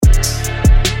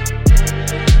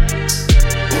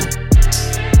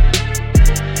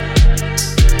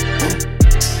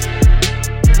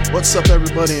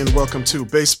everybody, and welcome to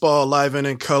Baseball Live and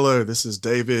in Color. This is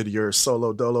David, your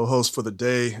solo dolo host for the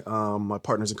day. My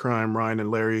partners in crime, Ryan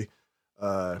and Larry,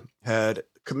 had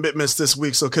commitments this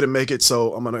week, so couldn't make it.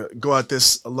 So I'm gonna go at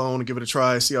this alone and give it a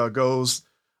try, see how it goes.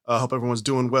 Hope everyone's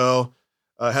doing well.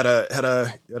 Had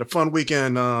a fun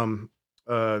weekend.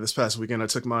 This past weekend, I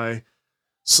took my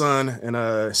son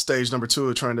in stage number 2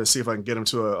 of trying to see if I can get him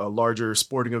to a larger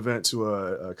sporting event, to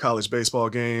a college baseball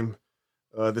game.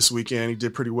 This weekend, he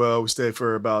did pretty well. We stayed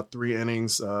for about 3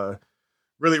 innings.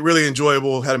 Really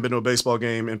enjoyable. Hadn't been to a baseball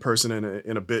game in person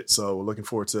in a bit, so looking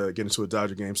forward to getting to a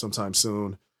Dodger game sometime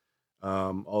soon.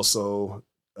 Also,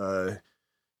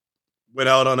 went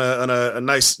out on a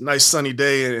nice sunny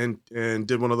day and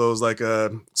did one of those like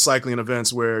cycling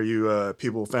events where you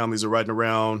families are riding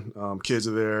around, kids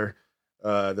are there.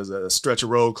 There's a stretch of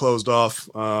road closed off.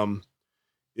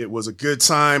 It was a good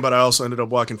time, but I also ended up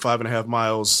walking 5.5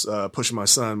 miles, pushing my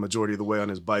son majority of the way on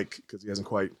his bike because he hasn't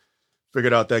quite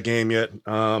figured out that game yet.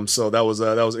 So that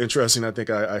was interesting. I think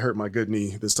I hurt my good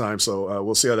knee this time, so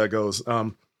we'll see how that goes.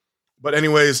 But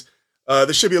anyways,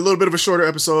 this should be a little bit of a shorter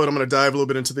episode. I'm going to dive a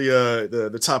little bit into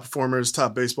the top performers,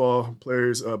 top baseball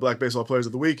players, black baseball players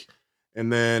of the week,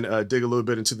 and then dig a little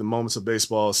bit into the moments of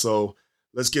baseball. So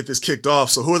let's get this kicked off.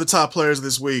 So who are the top players of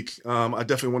this week? I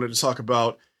definitely wanted to talk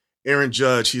about Aaron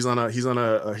Judge. He's on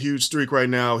a huge streak right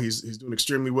now. He's doing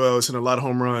extremely well. He's hitting a lot of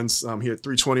home runs. He hit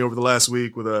 320 over the last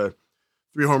week with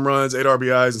 3 home runs, 8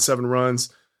 RBIs, and 7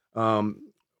 runs.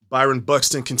 Byron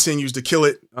Buxton continues to kill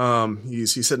it.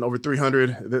 He's hitting over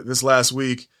 300 this last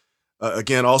week.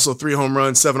 Again, also 3 home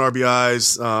runs, 7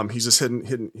 RBIs. He's just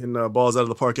hitting balls out of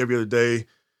the park every other day,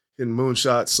 hitting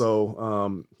moonshots.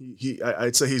 So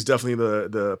I'd say he's definitely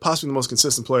the possibly the most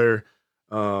consistent player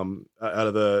out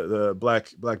of the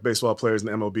black baseball players in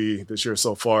the MLB this year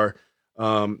so far.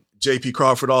 J.P.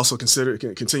 Crawford also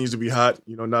continues to be hot.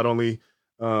 Not only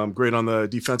great on the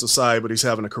defensive side, but he's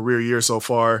having a career year so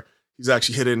far. He's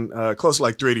actually hitting close to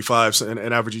like 385,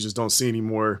 an average you just don't see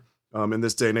anymore in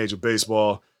this day and age of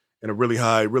baseball, and a really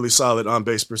high, really solid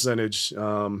on-base percentage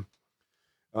in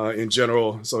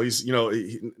general. So he's, he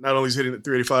not only is hitting at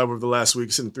 385 over the last week,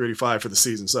 he's hitting 385 for the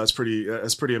season. So that's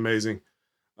pretty amazing.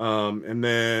 And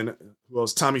then who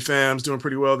else? Tommy Pham's doing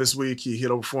pretty well this week. He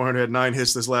hit over 400, had 9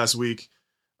 hits this last week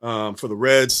for the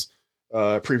Reds,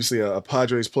 previously a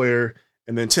Padres player.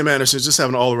 And then Tim Anderson's just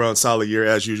having an all-around solid year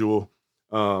as usual.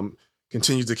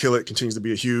 Continues to kill it, continues to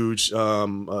be a huge,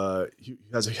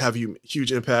 has a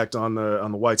huge impact on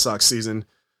the White Sox season.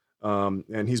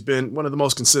 And he's been one of the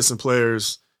most consistent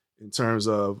players in terms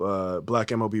of black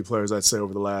MLB players, I'd say,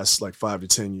 over the last like 5 to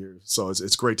 10 years. So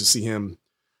it's great to see him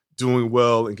doing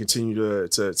well and continue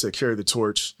to carry the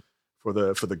torch for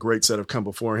the greats that have come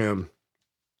before him.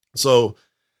 So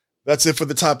that's it for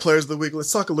the top players of the week.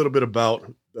 Let's talk a little bit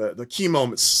about the key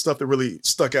moments, stuff that really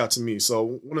stuck out to me.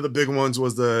 So one of the big ones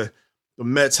was the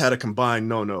Mets had a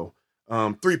combined NoNo.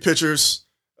 3 pitchers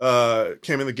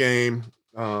came in the game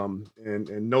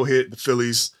and no hit the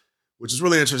Phillies, which is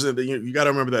really interesting. You got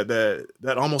to remember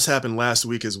that almost happened last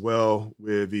week as well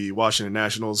with the Washington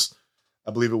Nationals. I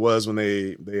believe it was when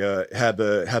they had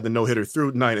the no-hitter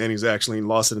through 9 innings actually and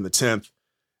lost it in the 10th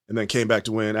and then came back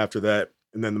to win after that.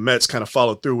 And then the Mets kind of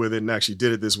followed through with it and actually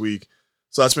did it this week.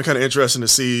 So that's been kind of interesting to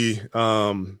see,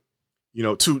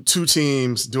 two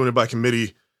teams doing it by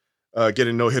committee,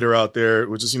 getting no-hitter out there,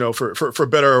 which is, for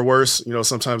better or worse.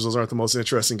 Sometimes those aren't the most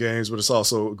interesting games, but it's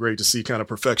also great to see kind of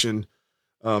perfection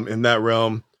in that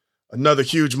realm. Another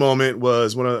huge moment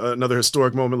was another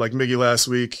historic moment like Miggy last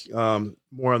week.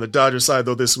 More on the Dodgers side,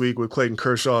 though, this week with Clayton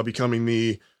Kershaw becoming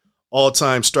the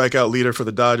all-time strikeout leader for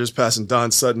the Dodgers, passing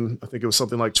Don Sutton. I think it was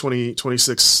something like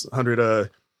 2,600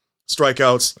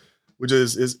 strikeouts, which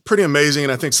is pretty amazing,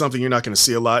 and I think something you're not going to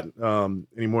see a lot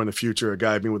anymore in the future, a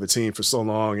guy being with the team for so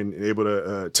long and able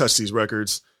to touch these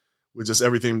records with just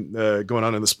everything going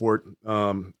on in the sport.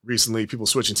 Recently, people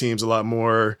switching teams a lot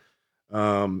more.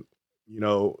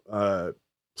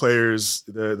 Players,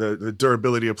 the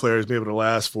durability of players being able to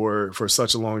last for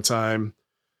such a long time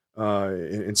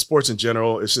in sports in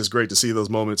general. It's just great to see those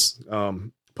moments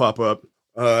pop up.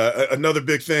 Another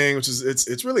big thing, which is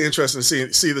it's really interesting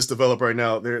to see this develop right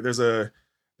now. There's a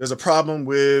problem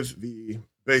with the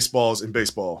baseballs in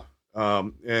baseball,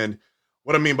 and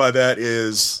what I mean by that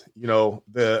is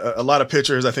a lot of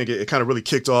pitchers. I think it kind of really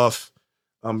kicked off,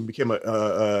 became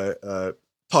a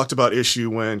talked about issue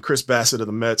when Chris Bassett of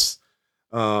the Mets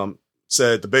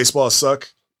said the baseballs suck.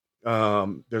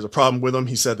 There's a problem with them.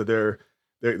 He said that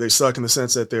they suck in the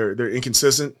sense that they're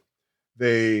inconsistent.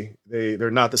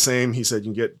 They're not the same. He said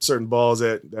you can get certain balls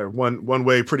that are one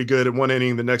way pretty good at one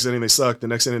inning, the next inning they suck, the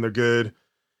next inning they're good.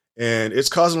 and it's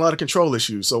causing a lot of control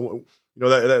issues. So,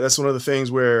 that's one of the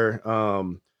things where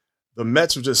the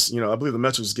Mets were just, I believe the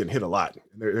Mets were just getting hit a lot.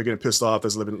 They're getting pissed off.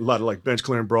 There's a lot of like bench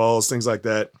clearing brawls, things like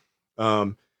that.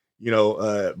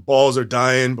 Balls are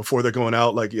dying before they're going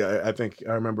out. Like, yeah, I think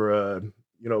I remember,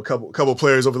 a couple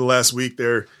players over the last week,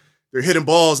 they're hitting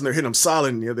balls and they're hitting them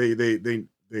solid. And, they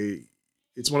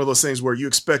it's one of those things where you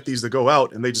expect these to go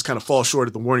out and they just kind of fall short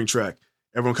at the warning track.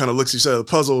 Everyone kind of looks at each other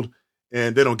puzzled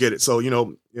and they don't get it. So,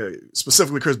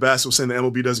 specifically Chris Bassett was saying the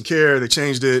MLB doesn't care. They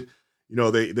changed it.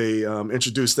 They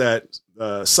introduced that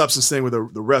substance thing where the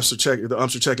refs the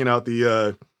umps are checking out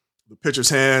the pitcher's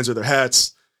hands or their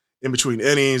hats in between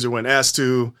innings or when asked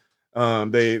to.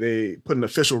 They put an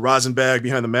official rosin bag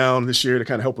behind the mound this year to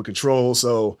kind of help with control.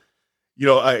 So,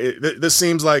 this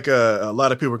seems like a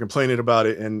lot of people are complaining about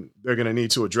it, and they're going to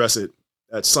need to address it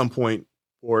at some point,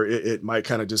 or it might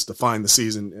kind of just define the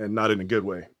season and not in a good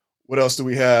way. What else do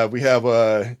we have? We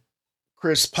have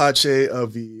Chris Pache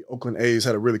of the Oakland A's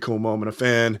had a really cool moment. A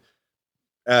fan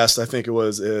asked, I think it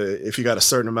was, if he got a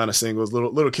certain amount of singles,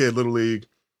 little kid, little league,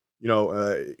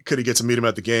 could he get to meet him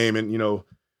at the game? And,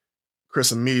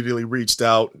 Chris immediately reached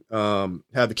out,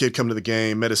 had the kid come to the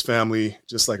game, met his family,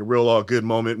 just like a real all good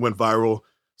moment, went viral,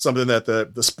 something that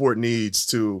the sport needs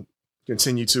to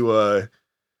continue to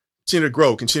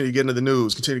grow, continue to get into the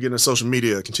news, continue to get into social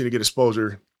media, continue to get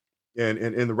exposure and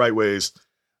in the right ways.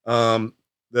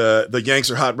 The Yanks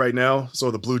are hot right now. So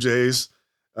are the Blue Jays.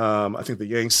 I think the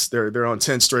Yanks, they're on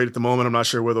 10 straight at the moment. I'm not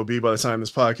sure where they'll be by the time this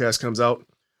podcast comes out.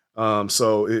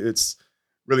 So it's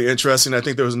really interesting. I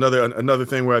think there was another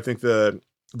thing where I think the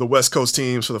West Coast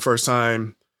teams for the first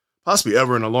time, possibly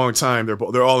ever in a long time,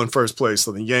 they're all in first place.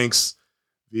 So the Yanks,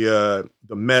 the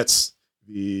Mets,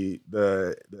 the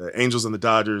Angels and the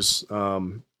Dodgers,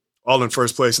 all in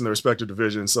first place in their respective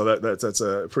divisions. So that's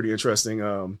a pretty interesting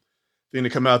thing to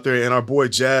come out there. And our boy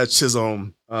Jazz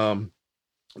Chisholm,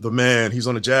 the man, he's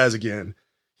on the Jazz again.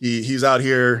 He's out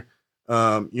here.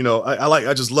 I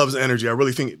just love his energy. I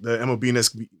really think the MLB needs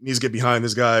to get behind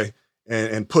this guy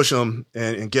and push him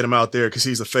and get him out there because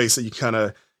he's a face that you kind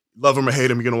of love him or hate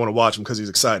him. You're going to want to watch him because he's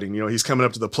exciting. He's coming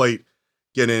up to the plate,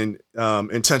 getting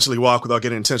intentionally walked without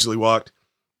getting intentionally walked,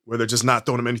 where they're just not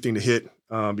throwing him anything to hit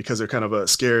because they're kind of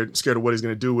scared of what he's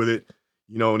going to do with it.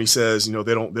 And he says,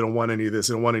 they don't want any of this.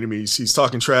 They don't want any of me. He's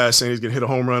talking trash, saying he's going to hit a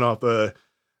home run off the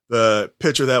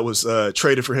pitcher that was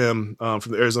traded for him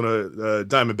from the Arizona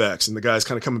Diamondbacks, and the guy's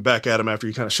kind of coming back at him after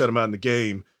he kind of shut him out in the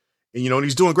game, and and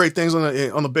he's doing great things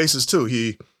on the bases too.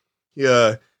 He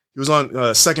was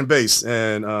on second base,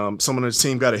 and someone on his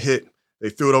team got a hit. They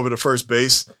threw it over to first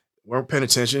base, weren't paying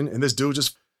attention, and this dude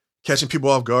just catching people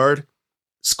off guard,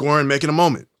 scoring, making a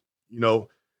moment.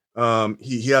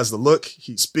 He has the look.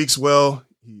 He speaks well.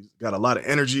 He's got a lot of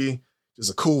energy. There's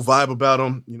a cool vibe about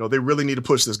him. They really need to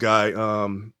push this guy.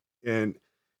 And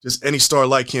just any star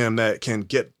like him that can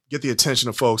get the attention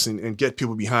of folks and get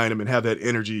people behind him and have that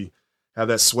energy, have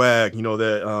that swag,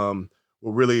 that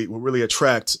will really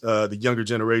attract the younger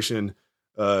generation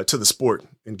to the sport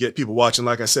and get people watching,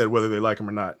 like I said, whether they like him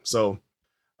or not. So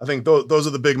I think those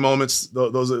are the big moments.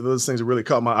 Those things that really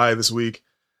caught my eye this week.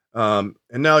 And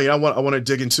now, I want to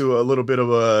dig into a little bit of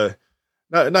a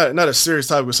not a serious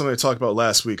topic, but something I talked about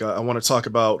last week. I want to talk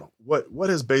about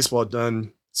what has baseball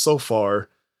done so far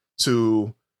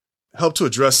to help to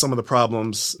address some of the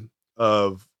problems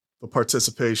of the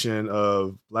participation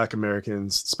of Black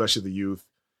Americans, especially the youth,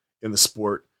 in the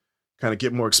sport, kind of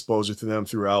get more exposure to them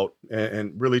throughout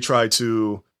and really try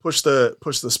to push the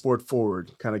sport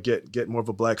forward, kind of get more of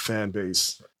a Black fan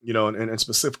base, and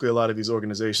specifically a lot of these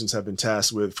organizations have been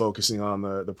tasked with focusing on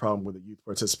the problem with the youth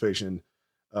participation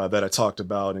that I talked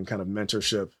about and kind of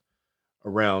mentorship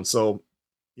around. So,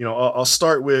 I'll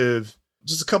start with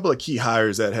just a couple of key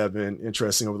hires that have been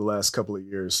interesting over the last couple of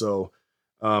years. So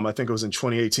I think it was in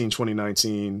 2018,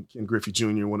 2019, Ken Griffey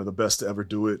Jr., one of the best to ever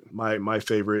do it. My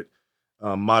favorite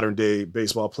modern day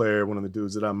baseball player, one of the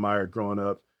dudes that I admired growing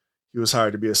up. He was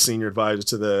hired to be a senior advisor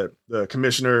to the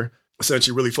commissioner,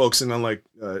 essentially really focusing on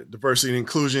diversity and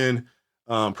inclusion,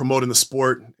 promoting the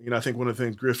sport. I think one of the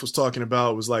things Griff was talking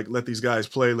about was let these guys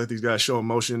play, let these guys show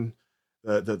emotion.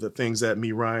 The things that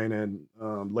me, Ryan,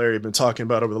 and Larry have been talking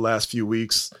about over the last few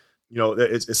weeks.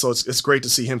 It's great to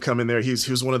see him come in there. He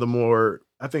was one of the more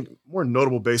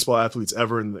notable baseball athletes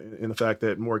ever in the fact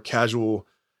that more casual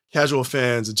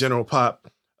fans, the general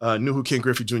pop, knew who Ken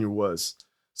Griffey Jr. was.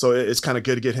 So it's kind of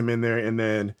good to get him in there. And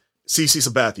then CeCe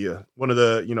Sabathia, one of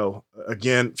the,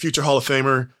 again, future Hall of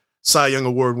Famer, Cy Young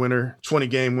Award winner,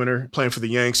 20-game winner, playing for the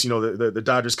Yanks. The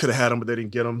Dodgers could have had him, but they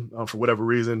didn't get him for whatever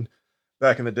reason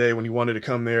back in the day when he wanted to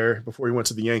come there before he went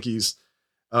to the Yankees.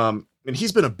 And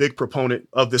he's been a big proponent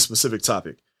of this specific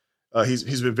topic.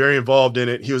 He's been very involved in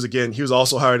it. He was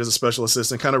also hired as a special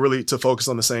assistant, kind of really to focus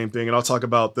on the same thing. And I'll talk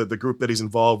about the group that he's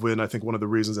involved with. And I think one of the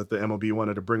reasons that the MLB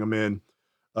wanted to bring him in,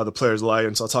 the Players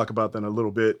Alliance. I'll talk about that in a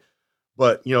little bit.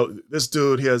 But this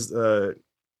dude, he has a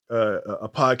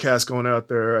podcast going out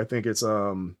there. I think it's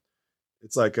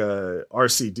like a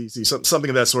RCDC, something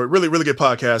of that sort. Really, really good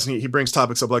podcast. And he brings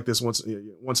topics up like this once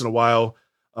in a while.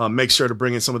 Make sure to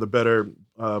bring in some of the better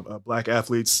black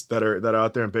athletes that are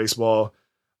out there in baseball,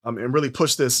 and really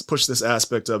push this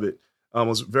aspect of it.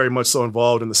 Was very much so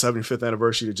involved in the 75th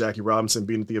anniversary of Jackie Robinson,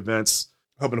 being at the events,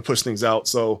 helping to push things out.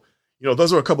 So,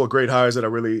 those were a couple of great hires that I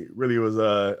really, really was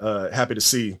happy to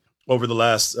see over the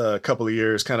last couple of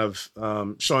years, kind of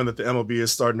showing that the MLB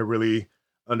is starting to really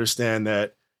understand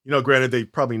that, granted,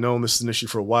 they've probably known this is an issue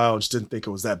for a while and just didn't think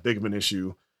it was that big of an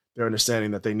issue. They're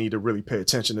understanding that they need to really pay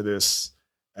attention to this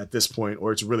at this point,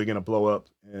 or it's really going to blow up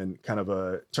and kind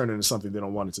of turn into something they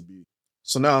don't want it to be.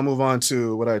 So now I'll move on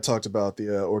to what I talked about,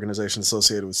 the organization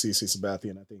associated with CC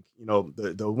Sabathia. I think,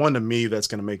 the one to me that's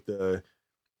going to make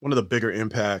one of the bigger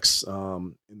impacts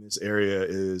in this area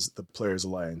is the Players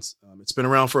Alliance. It's been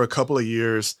around for a couple of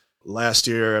years. Last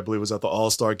year, I believe it was at the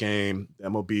All-Star game, the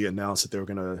MLB announced that they were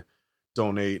going to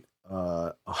donate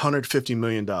 $150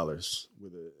 million,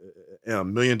 with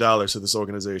 $1 million to this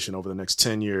organization over the next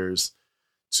 10 years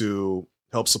to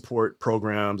help support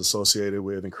programs associated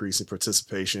with increasing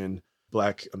participation,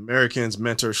 Black Americans,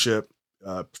 mentorship,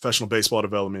 professional baseball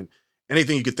development,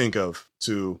 anything you could think of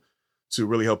to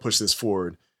really help push this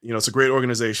forward. It's a great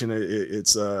organization.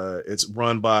 It's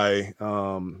run by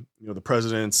the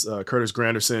president's Curtis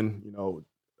Granderson.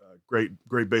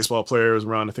 Great baseball players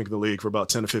around, I think, the league for about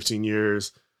 10 to 15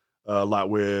 years. A lot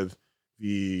with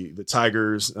the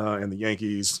Tigers and the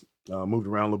Yankees. Moved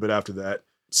around a little bit after that.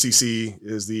 CC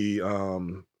is the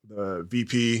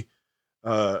VP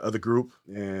of the group,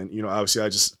 and obviously I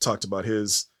just talked about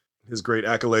his great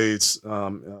accolades,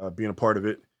 being a part of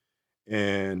it,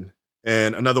 and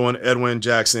another one, Edwin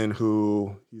Jackson,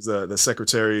 who he's the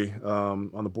secretary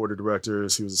on the board of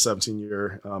directors. He was a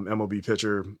 17-year MLB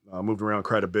pitcher, moved around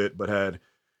quite a bit, but had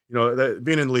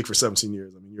being in the league for 17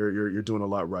 years. I mean, you're doing a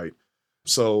lot right.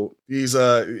 So these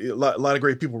a lot of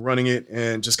great people running it,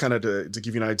 and just kind of to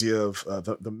give you an idea of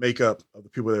the makeup of the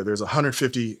people there. There's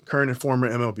 150 current and former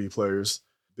MLB players.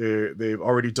 They've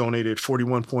already donated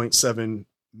 $41.7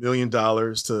 million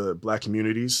to Black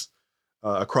communities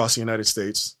across the United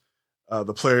States.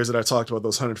 The players that I talked about,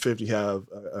 those 150, have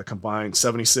a combined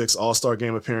 76 All-Star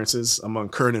game appearances among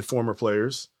current and former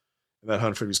players. And that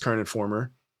 150 is current and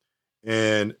former,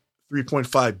 and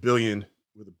 $3.5 billion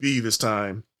with a B this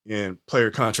time in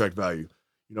player contract value.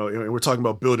 And we're talking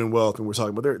about building wealth, and we're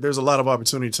talking about there's a lot of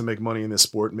opportunity to make money in this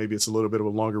sport. Maybe it's a little bit of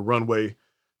a longer runway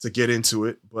to get into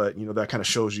it, but that kind of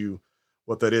shows you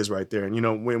what that is right there.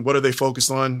 And what are they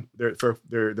focused on?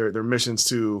 Their missions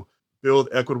to build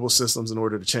equitable systems in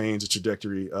order to change the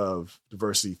trajectory of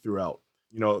diversity throughout.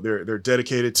 They're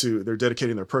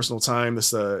dedicating their personal time,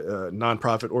 this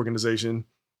nonprofit organization,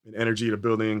 and energy to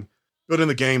building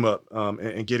the game up,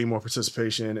 and getting more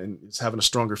participation, and it's having a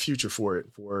stronger future for it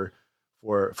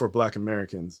for Black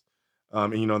Americans.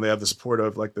 And they have the support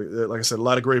of, like I said, a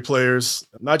lot of great players,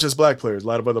 not just Black players, a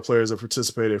lot of other players have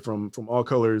participated from all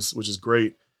colors, which is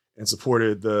great, and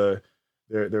supported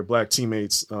their Black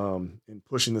teammates in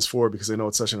pushing this forward, because they know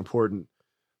it's such an important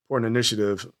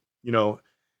initiative,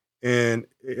 and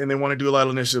they want to do a lot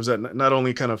of initiatives that not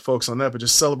only kind of focus on that, but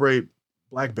just celebrate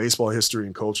Black baseball history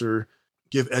and culture,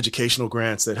 give educational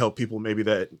grants that help people maybe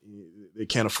that they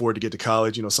can't afford to get to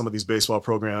college. Some of these baseball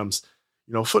programs,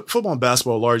 football and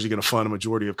basketball are largely going to fund a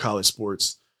majority of college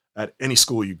sports at any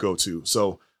school you go to.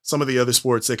 So some of the other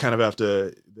sports, they kind of have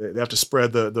to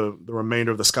spread the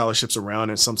remainder of the scholarships around,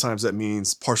 and sometimes that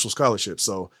means partial scholarships.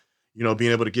 So,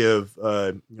 being able to give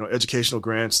educational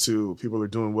grants to people who are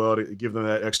doing well, to give them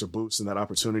that extra boost and that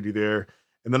opportunity there.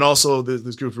 And then also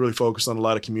this group really focused on a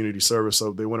lot of community service.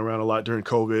 So they went around a lot during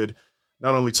COVID,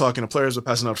 not only talking to players, but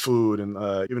passing out food and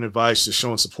giving advice, just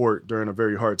showing support during a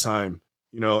very hard time,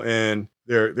 and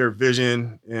their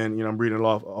vision. And, I'm reading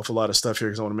off a lot of stuff here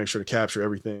because I want to make sure to capture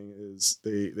everything. Is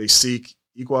they seek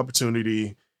equal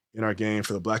opportunity in our game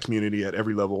for the Black community at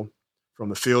every level, from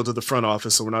the field to the front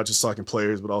office. So we're not just talking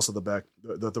players, but also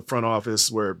the front office,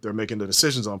 where they're making the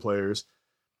decisions on players,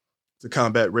 to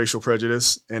combat racial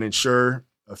prejudice and ensure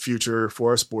a future for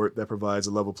our sport that provides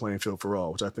a level playing field for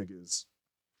all, which I think is,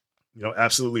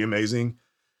 absolutely amazing.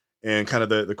 And kind of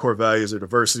the core values are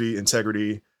diversity,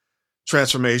 integrity,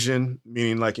 transformation,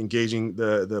 meaning like engaging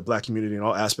the Black community in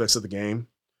all aspects of the game,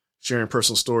 sharing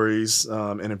personal stories,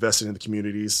 and investing in the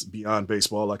communities beyond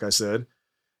baseball, like I said.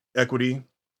 Equity,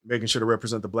 making sure to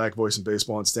represent the Black voice in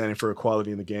baseball and standing for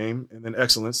equality in the game. And then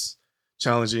excellence,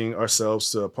 challenging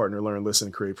ourselves to partner, learn, listen,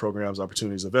 and create programs,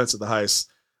 opportunities, events at the highest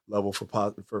level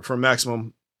for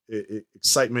maximum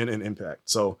excitement and impact.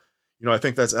 So, I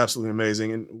think that's absolutely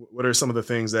amazing. And what are some of the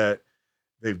things that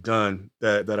they've done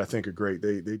that I think are great?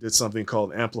 They did something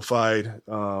called Amplified,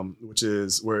 which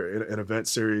is where an event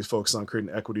series focused on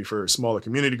creating equity for smaller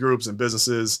community groups and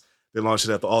businesses. They launched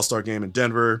it at the All-Star Game in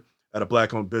Denver at a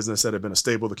Black-owned business that had been a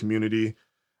staple of the community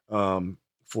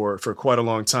for quite a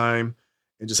long time,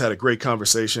 and just had a great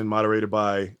conversation moderated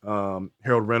by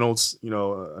Harold Reynolds,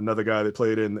 another guy that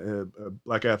played in a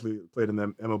Black athlete, played in the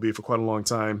MLB for quite a long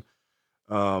time.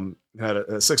 Had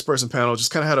a 6-person panel,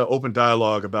 just kind of had an open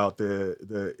dialogue about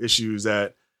the issues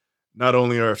that not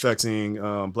only are affecting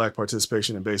Black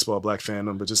participation in baseball, Black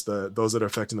fandom, but just those that are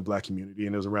affecting the Black community.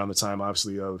 And it was around the time,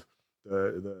 obviously, of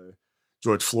the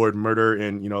George Floyd murder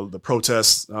and, the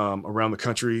protests around the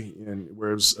country, and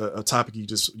where it was a topic you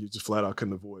just flat out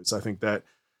couldn't avoid. So I think that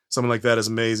something like that is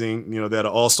amazing. They had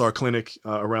an all-star clinic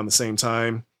around the same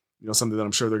time, something that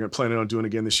I'm sure they're going to plan on doing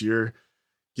again this year,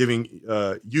 giving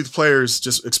youth players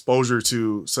just exposure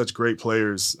to such great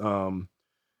players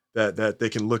that they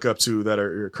can look up to, that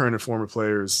are current and former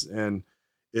players. And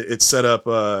it set up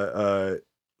a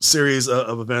series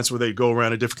of events where they go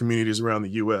around to different communities around the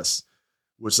U.S.,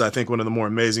 which is, I think, one of the more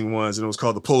amazing ones. And it was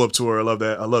called the Pull Up Tour. I love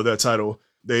that title.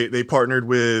 They partnered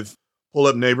with Pull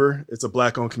Up Neighbor. It's a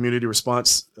Black-owned community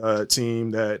response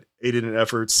team that aided in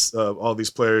efforts of all these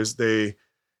players. They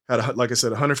had, like I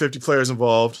said, 150 players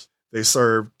involved. They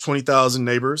served 20,000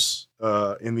 neighbors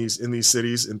in these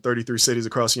cities, in 33 cities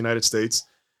across the United States.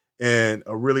 And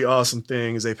a really awesome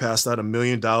thing is they passed out $1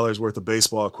 million worth of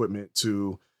baseball equipment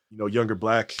to younger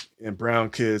Black and brown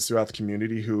kids throughout the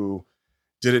community who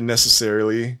didn't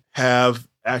necessarily have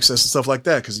access to stuff like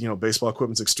that, because baseball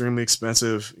equipment's extremely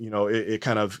expensive. It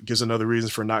kind of gives another reason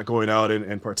for not going out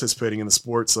and participating in the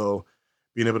sport. So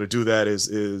being able to do that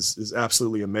is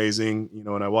absolutely amazing.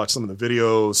 And I watched some of the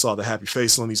videos, saw the happy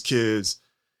face on these kids,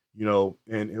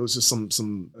 and it was just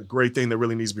a great thing that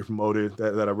really needs to be promoted,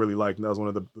 that I really liked. And that was one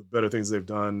of the better things they've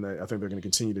done. I think they're going to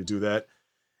continue to do that.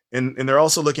 And they're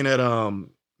also looking at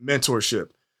mentorship,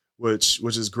 which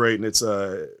is great. And it's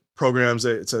programs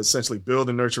that to essentially build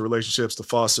and nurture relationships to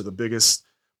foster the biggest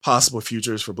possible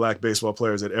futures for Black baseball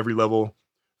players at every level,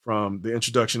 from the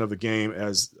introduction of the game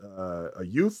as a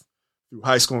youth through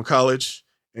high school and college,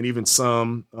 and even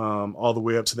some all the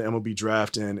way up to the MLB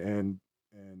draft and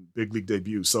big league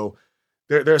debut. So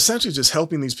they're essentially just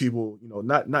helping these people,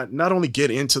 not only get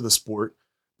into the sport,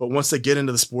 but once they get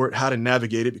into the sport, how to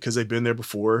navigate it, because they've been there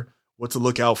before, what to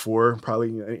look out for,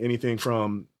 probably anything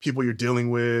from people you're dealing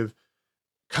with,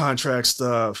 contract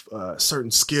stuff,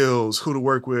 certain skills, who to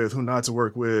work with, who not to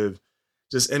work with,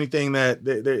 just anything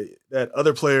that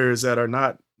other players that are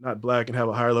not Black and have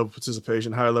a higher level of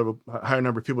participation, higher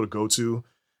number of people to go to,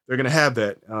 they're going to have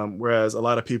that. Whereas a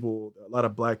lot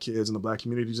of Black kids in the Black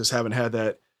community just haven't had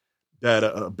that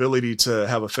ability to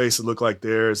have a face that look like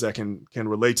theirs, that can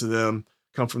relate to them,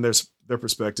 come from their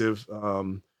perspective,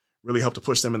 really help to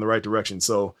push them in the right direction.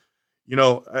 So,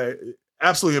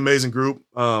 absolutely amazing group.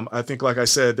 I think, like I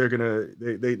said,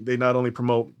 they not only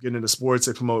promote getting into sports,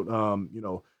 they promote,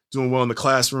 doing well in the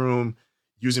classroom,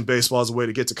 using baseball as a way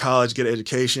to get to college, get an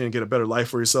education, get a better life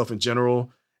for yourself in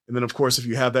general. And then, of course, if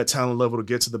you have that talent level to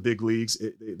get to the big leagues,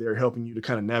 they're helping you to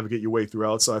kind of navigate your way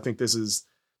throughout. So I think this is,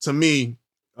 to me,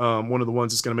 one of the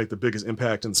ones that's going to make the biggest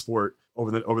impact in sport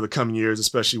over the coming years,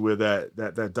 especially with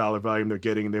that dollar volume they're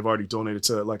getting. And they've already donated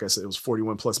to, like I said, it was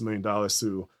 $41+ million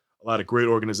to a lot of great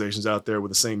organizations out there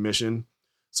with the same mission.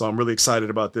 So I'm really excited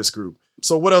about this group.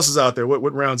 So what else is out there?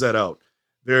 What rounds that out?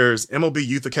 There's MLB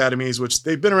Youth Academies, which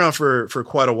they've been around for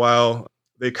quite a while.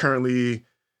 They currently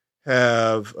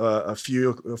have a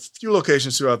few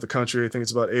locations throughout the country. I think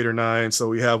it's about 8 or 9. So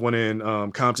we have one in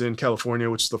Compton, California,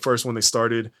 which is the first one they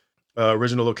started.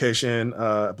 Original location,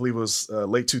 I believe it was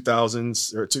late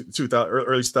 2000s or 2000,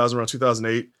 early 2000, around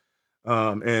 2008.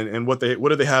 And what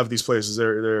do they have these places?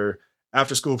 They're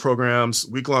after school programs,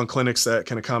 week-long clinics that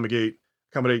can accommodate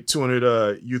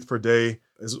 200 youth per day,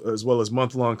 as well as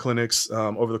month-long clinics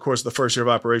over the course of the first year of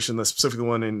operation. The specific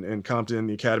one in Compton,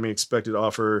 the Academy expected to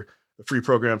offer the free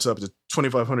program to up to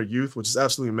 2,500 youth, which is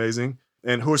absolutely amazing.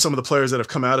 And who are some of the players that have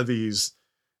come out of these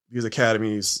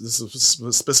academies? This is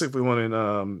specifically one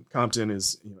in Compton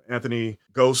is Anthony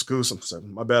Goose. I'm sorry,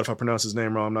 my bad if I pronounce his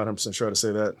name wrong. I'm not 100% sure how to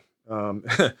say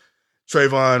that.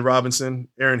 Trayvon Robinson,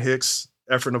 Aaron Hicks,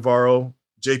 Efren Navarro,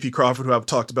 J.P. Crawford, who I've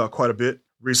talked about quite a bit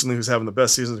recently, who's having the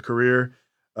best season of his career.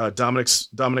 Dominic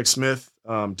Smith,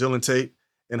 Dylan Tate,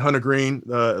 and Hunter Green,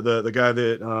 the guy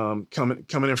that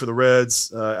coming in for the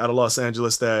Reds out of Los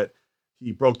Angeles, that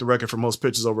he broke the record for most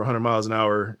pitches over 100 miles an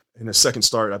hour in his second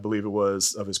start, I believe it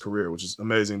was, of his career, which is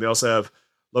amazing. They also have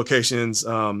locations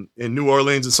in New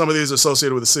Orleans, and some of these are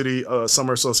associated with the city, some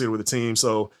are associated with the team.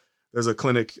 So there's a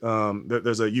clinic,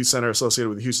 there's a youth center associated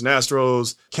with the Houston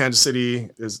Astros. Kansas City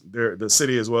is there, the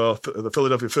city as well. The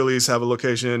Philadelphia Phillies have a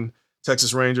location.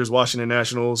 Texas Rangers, Washington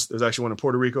Nationals. There's actually one in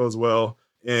Puerto Rico as well.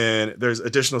 And there's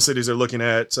additional cities they're looking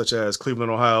at, such as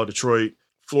Cleveland, Ohio, Detroit,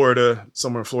 Florida,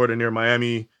 somewhere in Florida near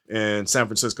Miami, and San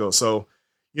Francisco. So,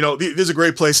 these are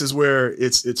great places where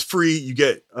it's free. You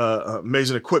get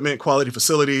amazing equipment, quality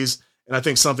facilities. And I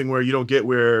think something where you don't get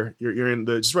where you're in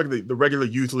the regular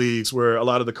youth leagues where a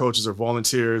lot of the coaches are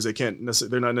volunteers.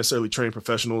 They're not necessarily trained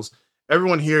professionals.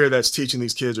 Everyone here that's teaching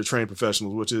these kids are trained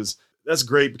professionals, that's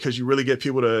great because you really get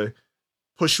people to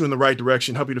push you in the right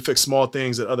direction, help you to fix small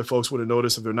things that other folks would have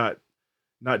noticed if they're not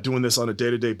doing this on a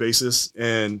day-to-day basis.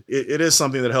 And it is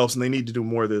something that helps, and they need to do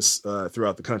more of this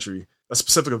throughout the country. A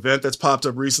specific event that's popped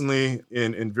up recently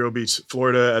in Vero Beach,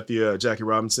 Florida at the Jackie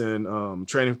Robinson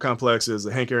training complex is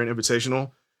the Hank Aaron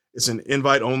Invitational. It's an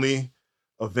invite-only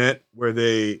event where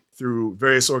they, through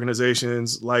various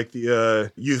organizations like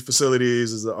the youth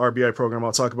facilities, is the RBI program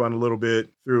I'll talk about in a little bit,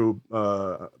 through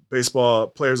Baseball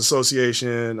Players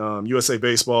Association, USA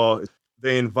Baseball.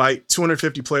 They invite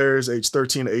 250 players aged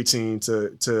 13 to 18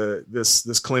 to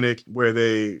this clinic where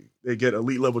they get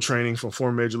elite level training from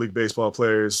former Major League Baseball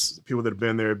players, people that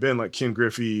have been like Ken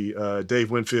Griffey, Dave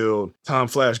Winfield, Tom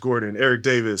Flash Gordon, Eric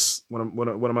Davis, one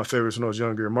of my favorites when I was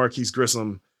younger, Marquise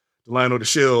Grissom, Delano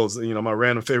DeShields, my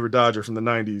random favorite Dodger from the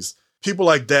 90s. People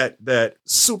like that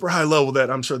super high level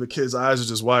that I'm sure the kids' eyes are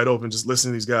just wide open just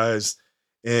listening to these guys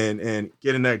and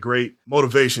getting that great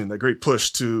motivation, that great push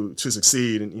to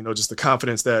succeed, and just the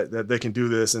confidence that they can do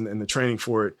this and the training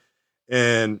for it.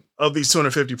 And of these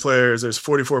 250 players, there's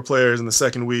 44 players in the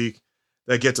second week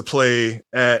that get to play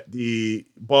at the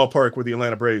ballpark where the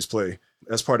Atlanta Braves play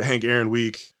as part of Hank Aaron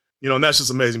Week. And that's just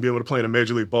amazing, being able to play in a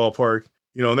major league ballpark.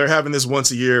 And they're having this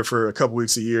once a year for a couple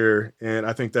weeks a year. And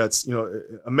I think that's,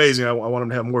 amazing. I want them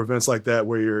to have more events like that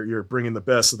where you're bringing the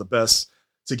best of the best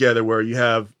together, where you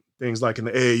have things like in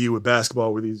the AAU with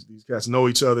basketball where these guys know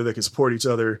each other, they can support each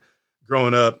other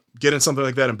growing up. Getting something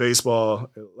like that in baseball,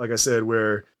 like I said,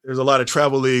 where there's a lot of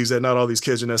travel leagues that not all these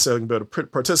kids are necessarily going to be able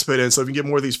to participate in. So if you get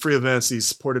more of these free events, these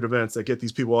supported events that get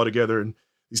these people all together and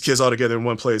these kids all together in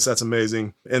one place, that's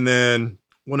amazing. And then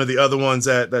one of the other ones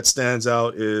that stands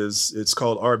out is it's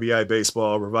called RBI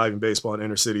Baseball, Reviving Baseball in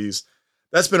Inner Cities.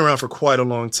 That's been around for quite a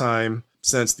long time,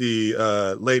 since the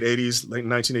late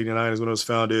 1989 is when it was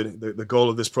founded. The goal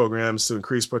of this program is to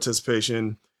increase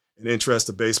participation and interest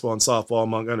of baseball and softball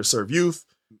among underserved youth.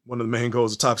 One of the main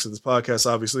goals, the topics of this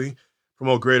podcast, obviously,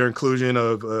 promote greater inclusion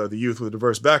of the youth with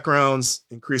diverse backgrounds,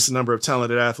 increase the number of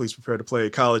talented athletes prepared to play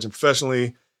at college and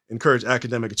professionally, encourage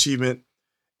academic achievement,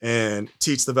 and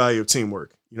teach the value of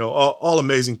teamwork. All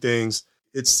amazing things.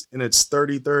 It's in its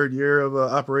 33rd year of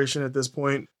operation at this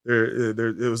point.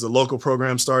 It was a local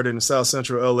program started in South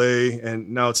Central LA, and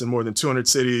now it's in more than 200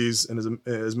 cities and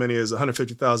as many as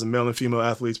 150,000 male and female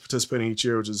athletes participating each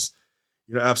year, which is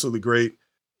absolutely great.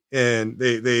 And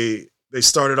they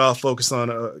started off focused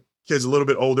on kids a little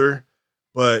bit older,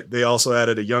 but they also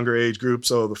added a younger age group,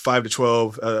 so the 5 to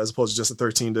 12 as opposed to just the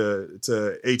 13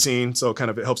 to 18. So kind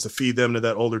of it helps to feed them to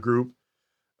that older group,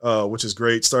 which is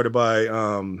great. Started by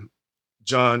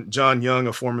John Young,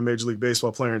 a former Major League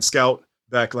Baseball player and scout,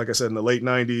 back, like I said, in the late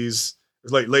 90s,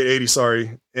 late 80s,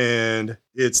 sorry. And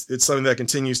it's something that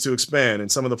continues to expand.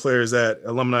 And some of the players that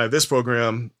alumni of this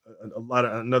program,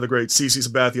 another great CeCe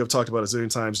Sabathia, I've talked about a zillion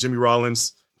times, Jimmy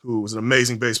Rollins, who was an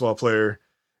amazing baseball player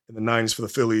in the 90s for the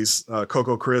Phillies,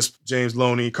 Coco Crisp, James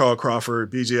Loney, Carl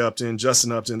Crawford, BJ Upton,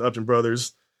 Justin Upton, the Upton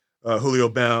brothers, Julio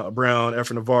Brown,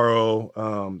 Efrain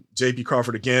Navarro, J.P.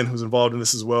 Crawford again, who's involved in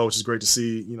this as well, which is great to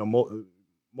see.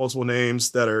 Multiple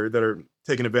names that are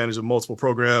taking advantage of multiple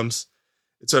programs,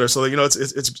 et cetera. So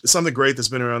it's something great that's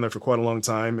been around there for quite a long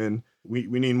time, and we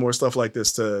need more stuff like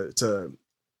this to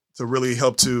really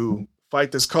help to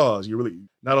fight this cause. You really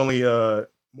not only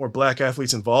more Black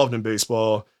athletes involved in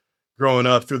baseball growing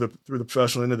up through the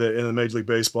professional into the Major League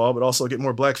Baseball, but also get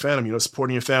more Black fandom.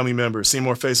 Supporting your family members, seeing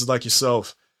more faces like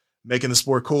yourself, making the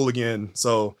sport cool again.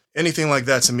 So anything like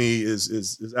that to me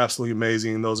is absolutely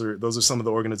amazing. Those are some of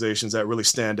the organizations that really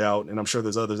stand out. And I'm sure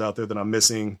there's others out there that I'm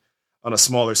missing on a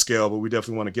smaller scale, but we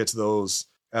definitely want to get to those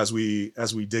as we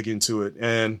dig into it.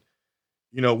 And,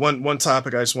 one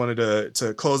topic I just wanted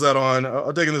to close out on,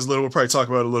 I'll dig in this a little. We'll probably talk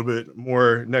about it a little bit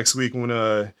more next week when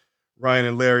Ryan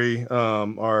and Larry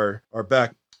are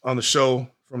back on the show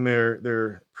from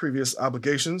their previous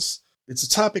obligations. It's a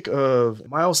topic of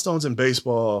milestones in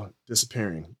baseball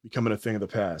disappearing, becoming a thing of the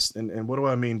past. And what do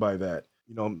I mean by that?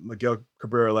 Miguel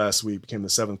Cabrera last week became the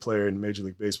 7th player in Major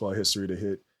League Baseball history to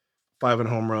hit 500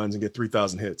 home runs and get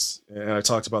 3,000 hits. And I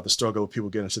talked about the struggle of people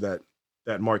getting to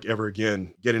that mark ever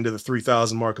again, getting to the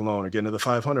 3,000 mark alone, or getting to the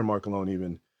 500 mark alone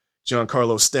even.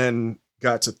 Giancarlo Stanton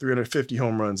got to 350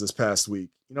 home runs this past week.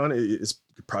 And it's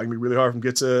probably gonna be really hard for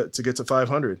him to get to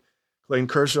 500. Clayton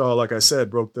Kershaw, like I said,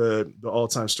 broke the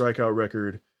all-time strikeout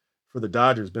record for the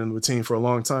Dodgers. Been with the team for a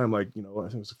long time, I think it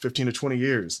was 15 to 20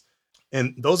 years.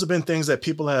 And those have been things that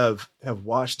people have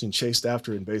watched and chased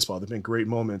after in baseball. There've been great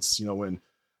moments, when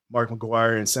Mark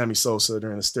McGwire and Sammy Sosa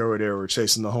during the steroid era were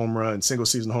chasing the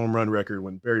single-season home run record,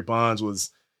 when Barry Bonds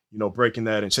was, breaking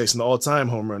that and chasing the all-time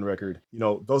home run record.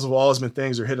 Those have always been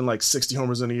things. They're hitting like 60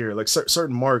 homers in a year, like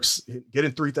certain marks,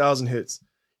 getting 3,000 hits.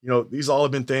 These all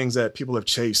have been things that people have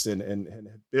chased and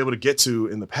been able to get to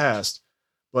in the past.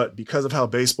 But because of how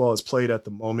baseball is played at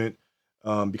the moment,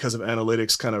 because of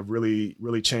analytics kind of really,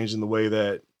 really changing the way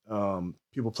that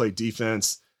people play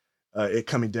defense, it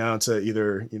coming down to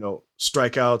either,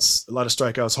 strikeouts, a lot of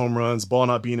strikeouts, home runs, ball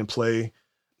not being in play,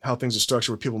 how things are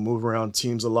structured where people move around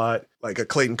teams a lot, like a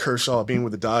Clayton Kershaw being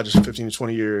with the Dodgers for 15 to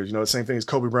 20 years, the same thing as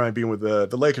Kobe Bryant being with the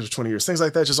Lakers for 20 years. Things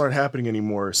like that just aren't happening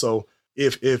anymore. So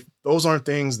if those aren't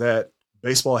things that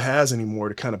baseball has anymore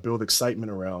to kind of build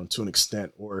excitement around to an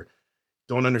extent, or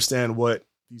don't understand what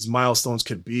these milestones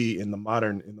could be in the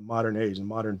modern age, in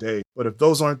modern day. But if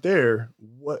those aren't there,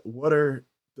 what are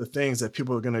the things that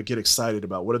people are going to get excited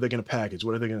about? What are they going to package?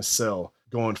 What are they going to sell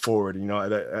going forward?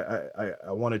 I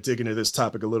want to dig into this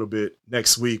topic a little bit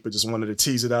next week, but just wanted to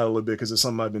tease it out a little bit because it's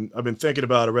something I've been thinking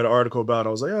about. I read an article about it.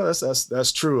 I was like, oh,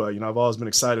 that's true. I've always been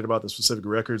excited about the specific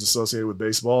records associated with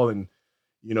baseball, and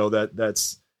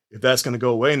that's if that's going to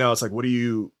go away now, it's like,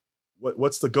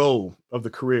 what's the goal of the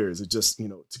career? Is it just,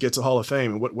 to get to Hall of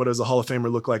Fame? And what does a Hall of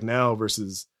Famer look like now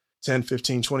versus 10,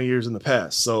 15, 20 years in the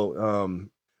past? So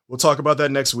we'll talk about that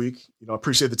next week. I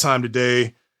appreciate the time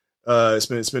today. It's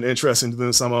been interesting doing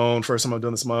this on my own. First time I've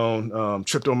done this on my own.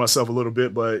 Tripped on myself a little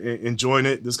bit, but enjoying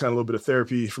it. This is kind of a little bit of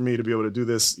therapy for me to be able to do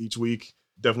this each week.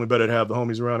 Definitely better to have the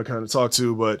homies around to kind of talk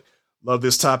to, but love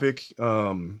this topic.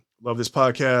 Love this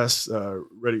podcast.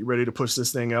 Ready to push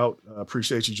this thing out.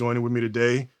 Appreciate you joining with me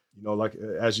today. Like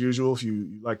as usual, if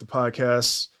you like the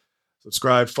podcast,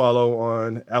 subscribe, follow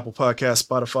on Apple Podcasts,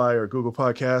 Spotify, or Google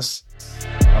Podcasts.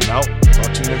 I'm out.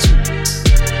 Talk to you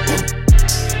next week.